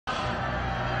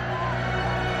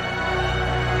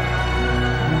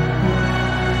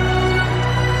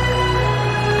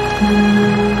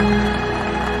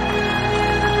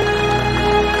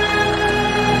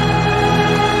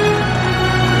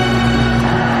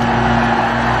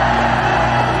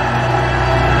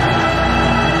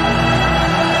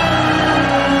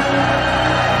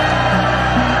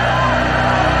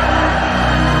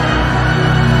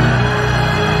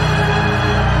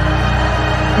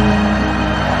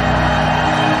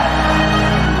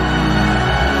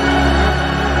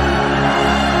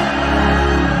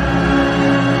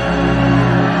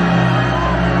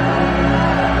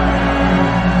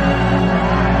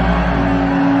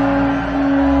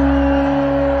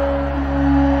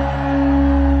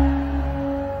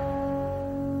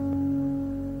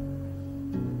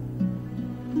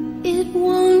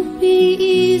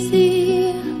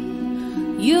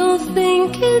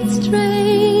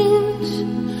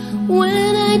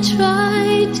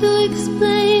try to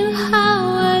explain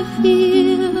how I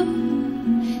feel,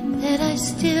 that I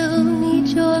still need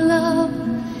your love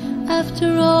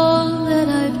after all that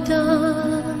I've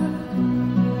done.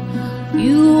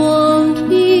 You won't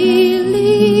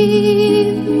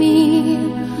believe me.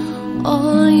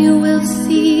 All you will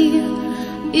see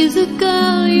is a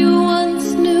girl you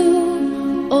once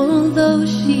knew, although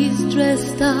she's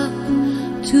dressed up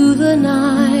to the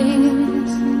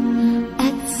nines,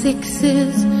 at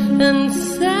 6s and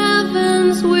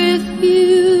 7s with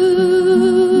you.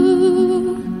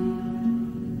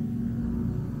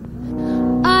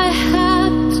 I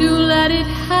had to let it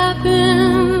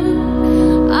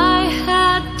happen. I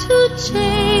had to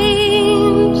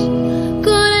change.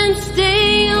 Couldn't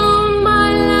stay on my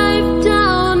life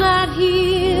down at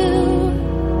heel,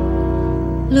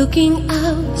 looking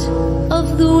out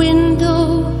of the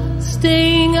window,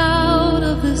 staying out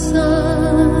of the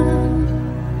sun.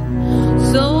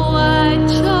 So I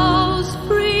chose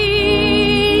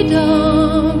freedom,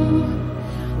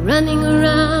 running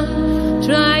around,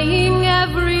 trying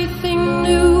everything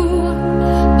new,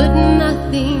 but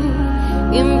nothing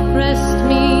impressed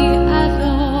me at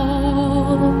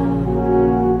all.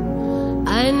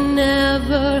 I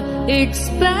never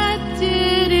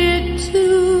expected it to.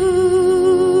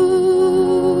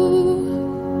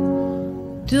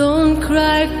 Don't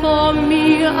cry for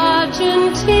me,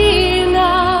 Argentina.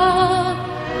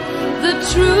 The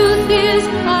truth is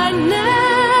I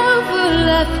never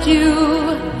left you.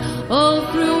 All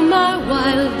through my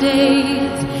wild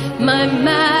days, my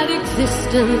mad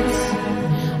existence,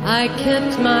 I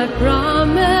kept my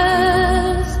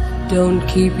promise. Don't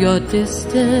keep your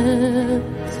distance.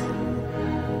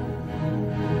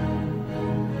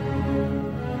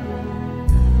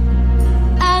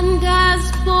 And as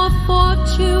for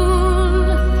fortune,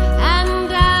 and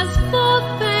as for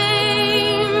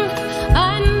fame,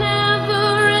 I never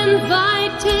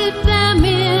invited them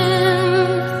in,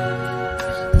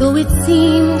 though it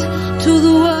seemed to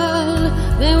the world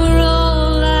they were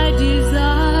all I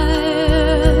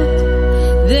desired.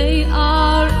 They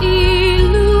are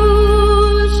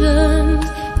illusions,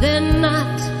 they're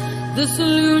not the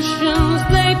solutions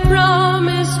they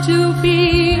promised to be.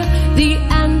 The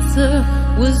answer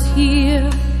was here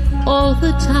all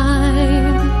the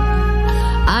time.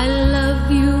 I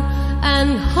love you and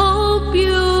hope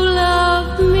you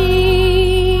love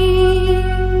me.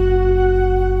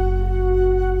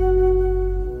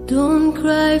 Don't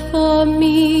cry for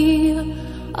me,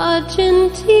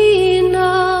 Argentina.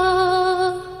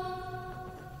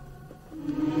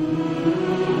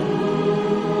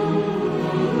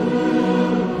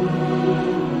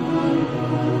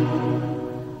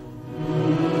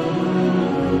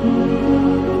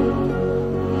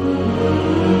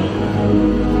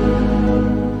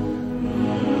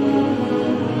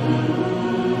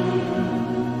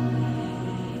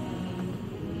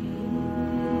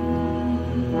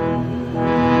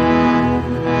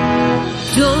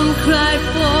 Don't cry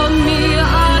for me,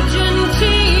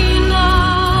 Argentina.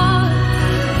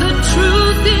 The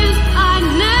truth is I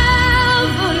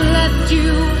never left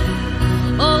you.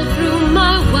 All through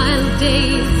my wild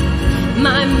days,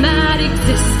 my mad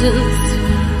existence,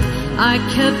 I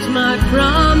kept my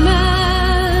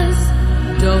promise.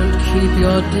 Don't keep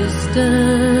your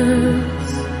distance.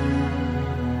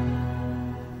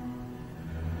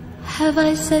 Have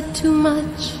I said too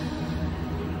much?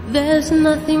 There's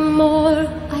nothing more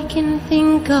I can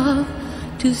think of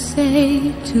to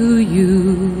say to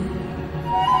you.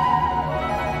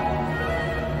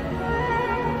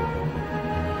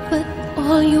 But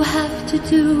all you have to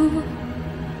do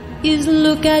is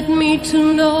look at me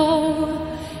to know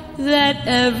that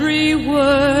every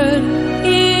word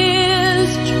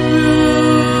is true.